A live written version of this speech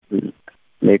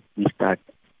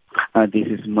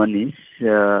Manish,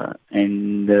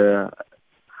 and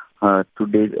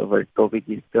today's our topic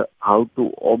is the how to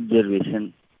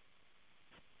observation.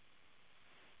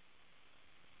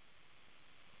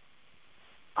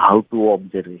 How to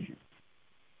observation.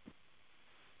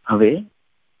 હવે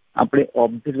આપણે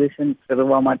observation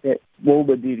કરવા માટે બહુ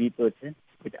બધી રીતો છે.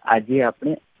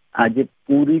 આજે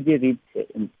પૂરી જે રીત છે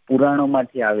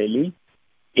પુરાણોમાંથી આવેલી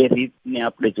એ રીતને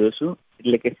આપણે જોશું.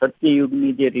 એટલે કે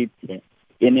સત્યયુગની જે રીત છે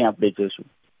એને આપણે જોશું.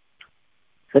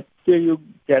 સત્યયુગ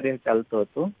જ્યારે ચાલતો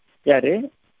હતો ત્યારે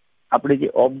આપણે જે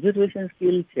ઓબ્ઝર્વેશન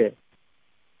સ્કિલ છે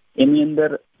એની અંદર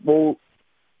બહુ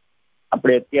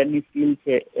આપણે અત્યારની સ્કિલ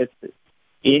છે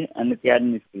એ અને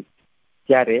ત્યારની સ્કિલ,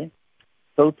 ત્યારે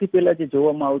સૌથી પહેલા જે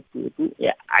જોવામાં આવતું હતું એ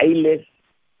આઈલેસ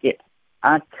કે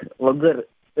આંખ વગર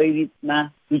કઈ રીતના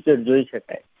ફ્યુચર જોઈ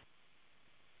શકાય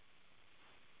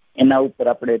એના ઉપર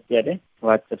આપણે અત્યારે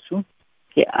વાત કરશું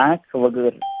કે આંખ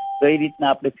વગર કઈ રીતના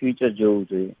આપણે ફ્યુચર જોવું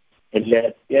જોઈએ. એટલે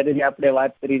અત્યારે જે આપણે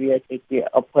વાત કરી રહ્યા છીએ કે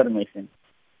અફર્મેશન,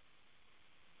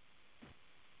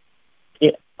 એ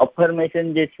અફર્મેશન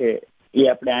જે છે એ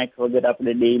આપણે આંખ વગર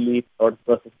આપણે ડેઈલી થોટ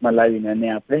પ્રોસેસમાં લાવીને અને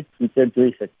આપણે ફ્યુચર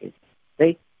જોઈ શકીએ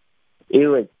છીએ.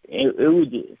 એવું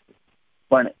જ,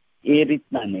 પણ એ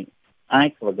રીતના નહીં,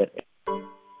 આંખ વગર.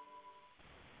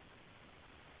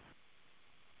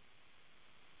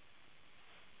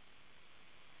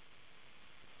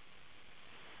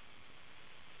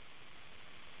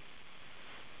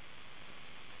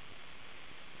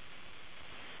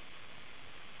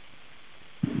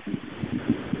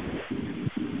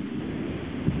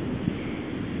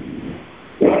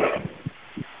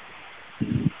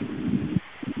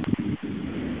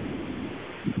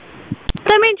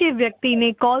 તમે જે વ્યક્તિને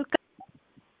કોલ,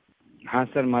 હા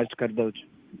સર, મર્જ કરી દઉં છું.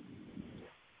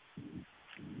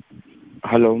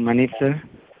 Hello Manish sir.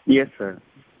 Yes sir.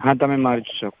 હા, તમે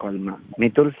મર્જ છો કોલમાં.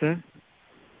 મિતુલ સર?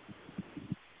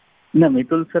 ના,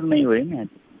 મિતુલ સર નહીં હોય ને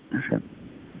સર,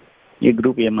 એ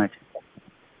ગ્રુપ એમાં છે.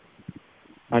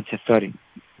 અચ્છા, sorry.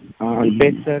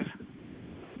 Alpesh sir,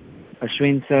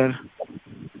 Ashwin sir.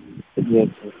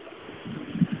 Yes sir.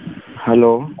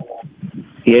 Hello.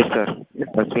 Yes sir.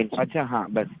 Ashwin. અચ્છા, હા,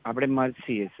 બસ આપણે મર્જ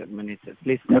છીએ sir. Manish sir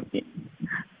please. Okay,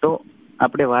 તો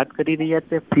આપણે વાત કરી રહ્યા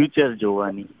છે ફ્યુચર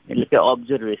જોવાની, એટલે કે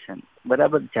ઓબ્ઝર્વેશન.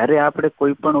 બરાબર. જ્યારે આપણે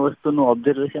કોઈ પણ વસ્તુનું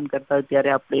ઓબ્ઝર્વેશન કરતા હોય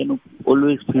ત્યારે આપણે એનું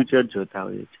ઓલવેઝ ફ્યુચર જોતા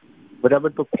હોઈએ છીએ.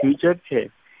 બરાબર. તો ફ્યુચર છે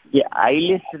એ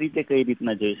આઈલેસ રીતે કઈ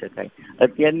રીતના જોઈ શકાય.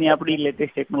 અત્યારની આપણી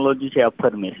લેટેસ્ટ ટેકનોલોજી છે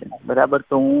અફર્મેશન. બરાબર.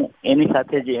 તો હું એની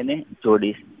સાથે જ એને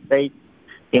જોડીશ, રાઈટ?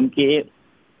 કેમ કે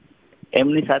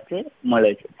એમની સાથે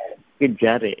મળે છે કે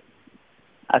જ્યારે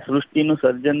આ સૃષ્ટિનું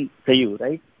સર્જન થયું,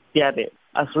 રાઈટ, ત્યારે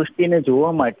આ સૃષ્ટિને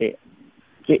જોવા માટે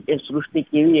કે એ સૃષ્ટિ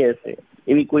કેવી હશે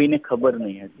એવી કોઈને ખબર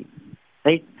નહીં હતી,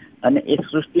 રાઈટ? અને એ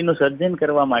સૃષ્ટિનું સર્જન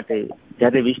કરવા માટે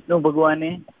જ્યારે વિષ્ણુ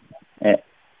ભગવાને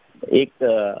એક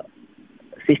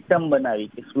સિસ્ટમ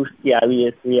બનાવી કે સૃષ્ટિ આવી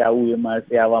હશે, આવું એમાં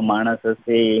હશે, આવા માણસ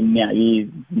હશે, એમને આવી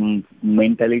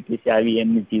મેન્ટાલિટી છે, આવી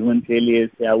એમની જીવનશૈલી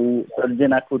હશે, આવું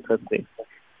સર્જન આખું થશે,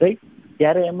 રાઈટ?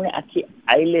 ત્યારે એમણે આખી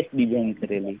આઈલેસ ડિઝાઇન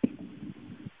કરેલી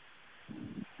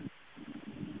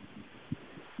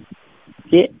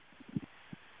કે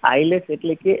આઈલેસ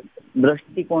એટલે કે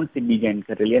દ્રષ્ટિકોણથી ડિઝાઇન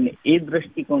કરેલી. અને એ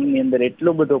દ્રષ્ટિકોણની અંદર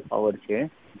એટલો બધો પાવર છે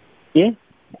કે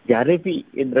જ્યારે બી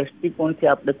એ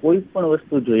દ્રષ્ટિકોણથી આપણે કોઈ પણ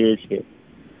વસ્તુ જોઈએ છીએ,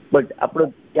 બટ આપણો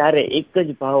ત્યારે એક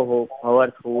જ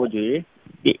ભાવાર્થ હોવો જોઈએ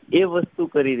કે એ વસ્તુ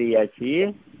કરી રહ્યા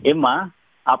છીએ એમાં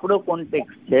આપણો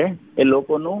કોન્ટેક્ટ છે એ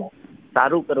લોકોનું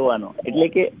સારું કરવાનો. એટલે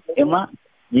કે એમાં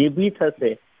જે બી થશે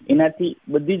એનાથી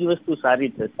બધી જ વસ્તુ સારી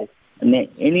થશે. અને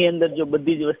એની અંદર જો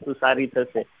બધી જ વસ્તુ સારી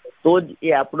થશે તો જ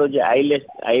એ આપણો જે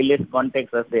આઈલેસ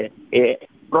કોન્ટેક્ટ હશે એ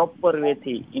પ્રોપર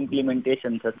વેથી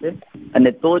ઇમ્પ્લિમેન્ટેશન થશે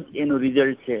અને તો જ એનું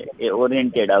રિઝલ્ટ છે એ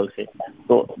ઓરિએન્ટેડ આવશે.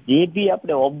 તો જે બી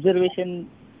આપણે ઓબ્ઝર્વેશન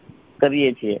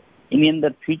કરીએ છીએ એની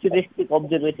અંદર ફ્યુચરિસ્ટિક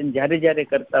ઓબ્ઝર્વેશન જ્યારે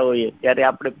કરતા હોઈએ ત્યારે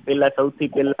આપણે સૌથી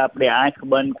પહેલા આપણે આંખ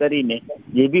બંધ કરીને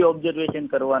જે બી ઓબ્ઝર્વેશન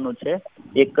કરવાનું છે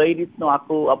એ કઈ રીતનું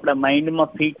આખું આપણા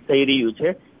માઇન્ડમાં ફિટ થઈ રહ્યું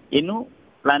છે એનું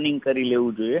પ્લાનિંગ કરી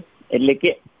લેવું જોઈએ. એટલે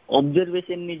કે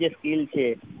ઓબ્ઝર્વેશનની જે સ્કિલ છે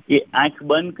એ આંખ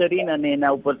બંધ કરીને અને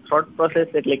એના ઉપર થોટ પ્રોસેસ,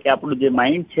 એટલે કે આપણું જે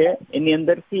માઇન્ડ છે એની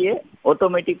અંદરથી એ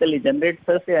ઓટોમેટિકલી જનરેટ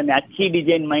થશે અને આખી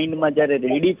ડિઝાઇન માઇન્ડમાં જ્યારે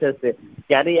રેડી થશે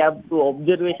ત્યારે આપણું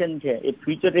ઓબ્ઝર્વેશન છે એ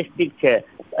ફ્યુચરિસ્ટિક છે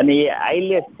અને એ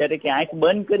આઈલેસ, જ્યારે કે આંખ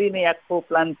બંધ કરીને આખો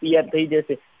પ્લાન તૈયાર થઈ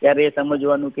જશે ત્યારે એ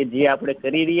સમજવાનું કે જે આપણે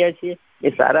કરી રહ્યા છીએ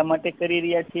એ સારા માટે કરી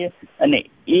રહ્યા છીએ. અને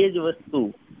એ જ વસ્તુ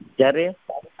જ્યારે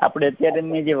આપણે અત્યારે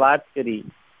મેં જે વાત કરી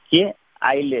કે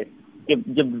આઈલેસ, કે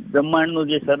જે બ્રહ્માંડનું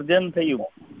જે સર્જન થયું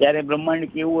ત્યારે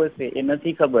બ્રહ્માંડ કેવું હશે એ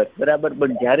નથી ખબર, બરાબર,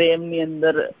 પણ જ્યારે એમની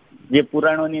અંદર જે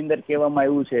પુરાણોની અંદર કહેવામાં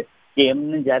આવ્યું છે કે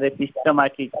એમને જ્યારે સિસ્ટમ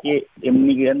આખી કે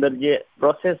એમની અંદર જે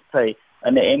પ્રોસેસ થઈ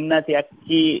અને એમનાથી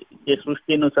આખી જે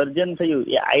સૃષ્ટિનું સર્જન થયું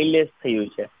એ આઈલેસ થયું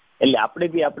છે. એટલે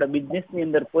આપણે બી આપણા બિઝનેસની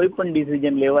અંદર કોઈ પણ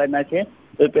ડિસિઝન લેવાના છે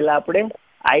તો પેલા આપણે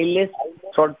આઈલેસ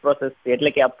થોટ પ્રોસેસથી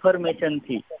એટલે કે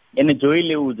અફર્મેશનથી એને જોઈ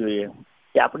લેવું જોઈએ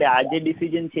કે આપણે આ જે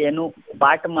ડિસિઝન છે એનું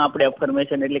પાર્ટમાં આપણે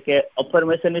અફર્મેશન એટલે કે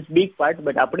affirmation is big part,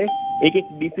 but આપણે એક એક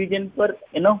ડિસિઝન પર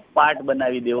એનો પાર્ટ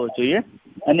બનાવી દેવો જોઈએ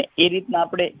અને એ રીતના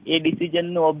આપણે એ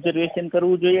ડિસિઝનનું ઓબ્ઝર્વેશન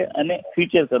કરવું જોઈએ અને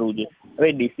ફ્યુચર કરવું જોઈએ. હવે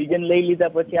ડિસિઝન લઈ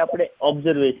લીધા પછી આપણે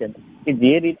ઓબ્ઝર્વેશન કે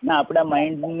જે રીતના આપણા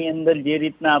માઇન્ડની અંદર જે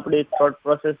રીતના આપણે થોટ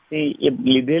પ્રોસેસથી એ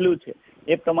લીધેલું છે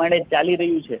એ પ્રમાણે ચાલી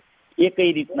રહ્યું છે એ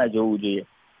કઈ રીતના જોવું જોઈએ.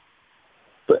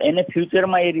 તો એને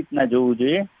ફ્યુચરમાં એ રીતના જોવું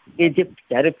જોઈએ કે જે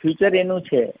જ્યારે ફ્યુચર એનું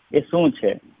છે એ શું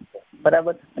છે,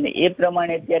 બરાબર, અને એ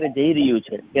પ્રમાણે અત્યારે જઈ રહ્યું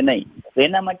છે કે નહીં. તો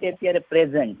એના માટે અત્યારે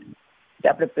પ્રેઝન્ટ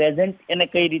આપણે પ્રેઝન્ટ એને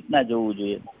કઈ રીતના જોવું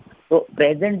જોઈએ. તો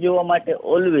પ્રેઝન્ટ જોવા માટે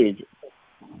ઓલવેઝ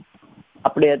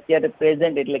આપણે અત્યારે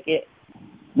પ્રેઝન્ટ એટલે કે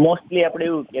મોસ્ટલી આપણે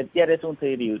એવું કે અત્યારે શું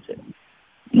થઈ રહ્યું છે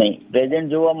નહીં,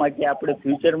 પ્રેઝન્ટ જોવા માટે આપણે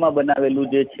ફ્યુચરમાં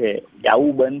બનાવેલું જે છે કે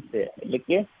આવું બનશે એટલે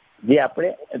કે જે આપણે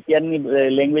અત્યારની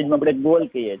લેંગ્વેજમાં આપણે ગોલ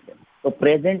કહીએ છીએ. તો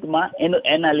પ્રેઝન્ટમાં એનું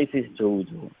એનાલિસિસ જોવું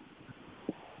જોઈએ.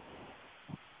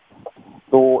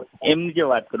 તો એમની જે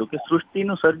વાત કરું કે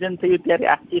સૃષ્ટિનું સર્જન થયું ત્યારે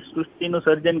આખી સૃષ્ટિનું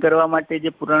સર્જન કરવા માટે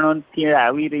જે પુરાણોથી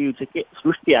આવી રહ્યું છે કે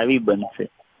સૃષ્ટિ આવી બનશે,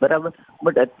 બરાબર,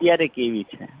 બટ અત્યારે કેવી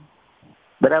છે,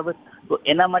 બરાબર. તો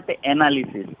એના માટે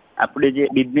એનાલિસિસ આપણે જે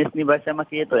બિઝનેસની ભાષામાં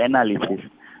કહીએ તો એનાલિસિસ.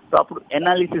 તો આપણું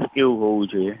એનાલિસિસ કેવું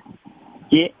હોવું જોઈએ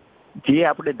કે જે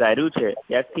આપણે ધાર્યું છે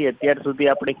ત્યારથી અત્યાર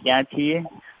સુધી આપણે ક્યાં છીએ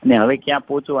અને હવે ક્યાં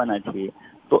પહોંચવાના છીએ.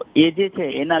 તો એ જે છે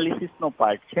એનાલિસિસનો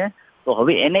પાર્ટ છે. તો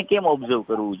હવે એને કેમ ઓબ્ઝર્વ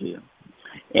કરવું જોઈએ.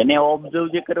 એને ઓબ્ઝર્વ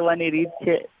જે કરવાની રીત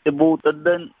છે તે બહુ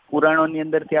તદ્દન પુરાણોની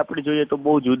અંદરથી આપણે જોઈએ તો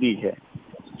બહુ જુદી છે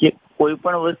કે કોઈ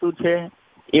પણ વસ્તુ છે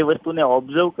એ વસ્તુને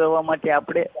ઓબ્ઝર્વ કરવા માટે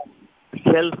આપણે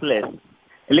સેલ્ફલેસ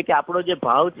એટલે કે આપણો જે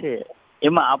ભાવ છે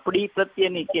એમાં આપણી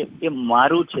પ્રત્યેની કે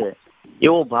મારું છે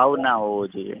એવો ભાવ ના હોવો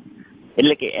જોઈએ.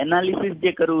 એટલે કે એનાલિસિસ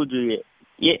જે કરવું જોઈએ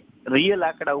એ રિયલ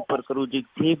આંકડા ઉપર કરવું જોઈએ.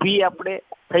 જે બી આપણે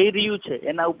થઈ રહ્યું છે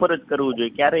એના ઉપર જ કરવું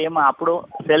જોઈએ. ક્યારે એમાં આપણો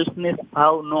સેલ્ફનેસ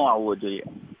ભાવ ન આવવો જોઈએ,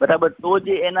 બરાબર. તો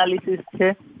જે એનાલિસિસ છે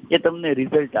એ તમને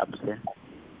રિઝલ્ટ આપશે.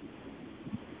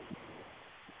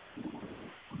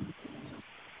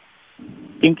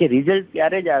 કેમ કે રિઝલ્ટ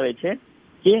ત્યારે જ આવે છે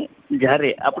કે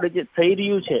જ્યારે આપણે જે થઈ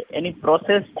રહ્યું છે એની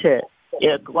પ્રોસેસ છે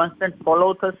એ કોન્સ્ટન્ટ ફોલો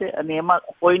થશે અને એમાં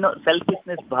કોઈનો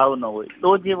સેલ્ફિશનેસ ભાવ ન હોય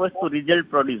તો જે વસ્તુ રિઝલ્ટ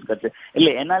પ્રોડ્યુસ કરશે.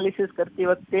 એટલે એનાલિસિસ કરતી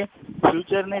વખતે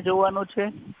ફ્યુચરને જોવાનું છે,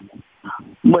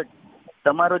 બટ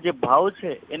તમારો જે ભાવ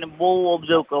છે એને બહુ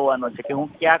ઓબ્ઝર્વ કરવાનો છે કે હું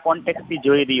કયા કોન્ટેક્ટથી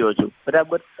જોઈ રહ્યો છું,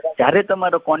 બરાબર. જ્યારે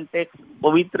તમારો કોન્ટેક્ટ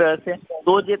પવિત્ર હશે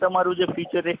તો જે તમારું જે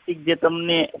ફ્યુચરિસ્ટિક જે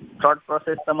તમને થોટ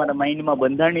પ્રોસેસ તમારા માઇન્ડમાં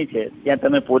બંધાણી છે ત્યાં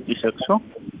તમે પહોંચી શકશો.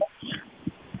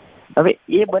 હવે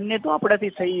એ બંને તો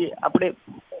આપણાથી થઈ, આપણે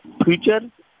ફ્યુચર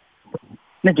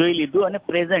ને જોઈ લીધું અને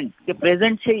પ્રેઝન્ટ કે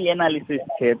પ્રેઝન્ટ છે એ એનાલિસિસ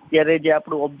છે. અત્યારે જે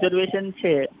આપણું ઓબ્ઝર્વેશન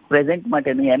છે પ્રેઝન્ટ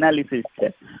માટેનું એનાલિસિસ છે.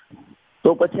 તો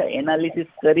પછી એનાલિસિસ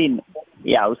કરીને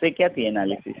એ આવશે ક્યાંથી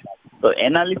એનાલિસિસ. તો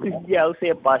એનાલિસિસ જે આવશે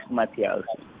એ પાસ્ટમાંથી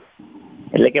આવશે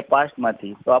એટલે કે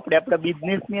પાસ્ટમાંથી. તો આપણે આપણા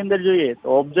બિઝનેસની અંદર જોઈએ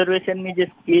તો ઓબ્ઝર્વેશનની જે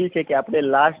સ્કિલ છે કે આપણે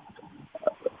લાસ્ટ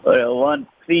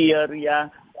 1-3 યર યા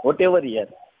વોટેવર યર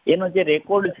એનો જે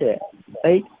રેકોર્ડ છે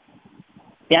રાઈટ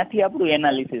ત્યાંથી આપણું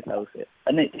એનાલિસિસ આવશે.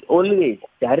 અને ઓલવેઝ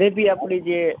જ્યારે બી આપણી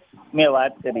જે મેં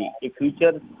વાત કરી કે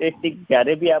ફ્યુચર ટેસ્ટિંગ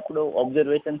જ્યારે બી આપણું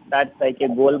ઓબ્ઝર્વેશન સ્ટાર્ટ થાય કે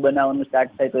ગોલ બનાવવાનું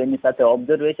સ્ટાર્ટ થાય તો એની સાથે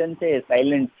ઓબ્ઝર્વેશન છે એ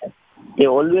સાયલેન્ટ છે, એ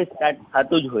ઓલવેઝ સ્ટાર્ટ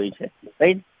થતું જ હોય છે,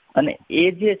 રાઈટ. અને એ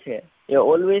જે છે એ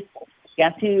ઓલવેઝ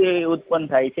ક્યાંથી ઉત્પન્ન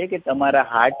થાય છે કે તમારા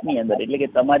હાર્ટની અંદર એટલે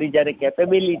કે તમારી જ્યારે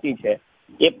કેપેબિલિટી છે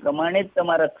એ પ્રમાણે જ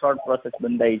તમારા થોટ પ્રોસેસ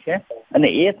બંધાય છે અને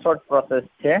એ થોટ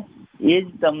પ્રોસેસ છે એ જ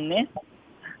તમને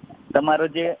તમારો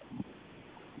જે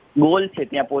ગોલ છે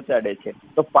ત્યાં પહોંચાડે છે.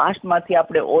 તો પાસ્ટમાંથી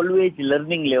આપણે ઓલવેઝ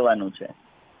લર્નિંગ લેવાનું છે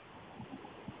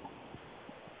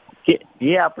કે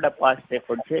જે આપણા પાસ્ટ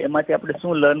એફર્ટ છે એમાંથી આપણે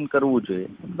શું લર્ન કરવું જોઈએ,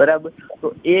 બરાબર. તો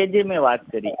એ જે મેં વાત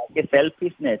કરી કે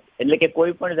સેલ્ફિશનેસ એટલે કે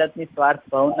કોઈ પણ જાતની સ્વાર્થ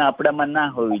ભાવના આપણામાં ના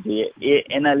હોવી જોઈએ એ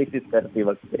એનાલિસિસ કરતી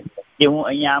વખતે કે હું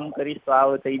અહીંયા આમ કરીશ તો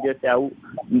આવું થઈ જશે આવું.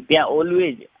 ત્યાં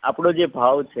ઓલવેઝ આપણો જે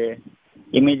ભાવ છે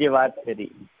એ મેં જે વાત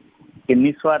કરી કે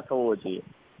નિસ્વાર્થ હોવો જોઈએ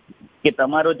કે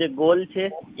તમારો જે ગોલ છે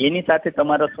એની સાથે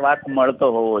તમારો સ્વાર્થ મળતો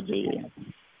હોવો જોઈએ.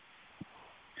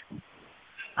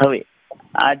 હવે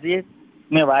આજે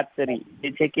મેં વાત કરી એ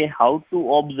છે કે how to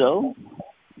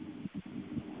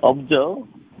observe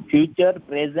future,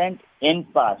 present and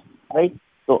past, right.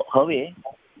 તો હવે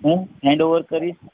હું હેન્ડ ઓવર કરીશ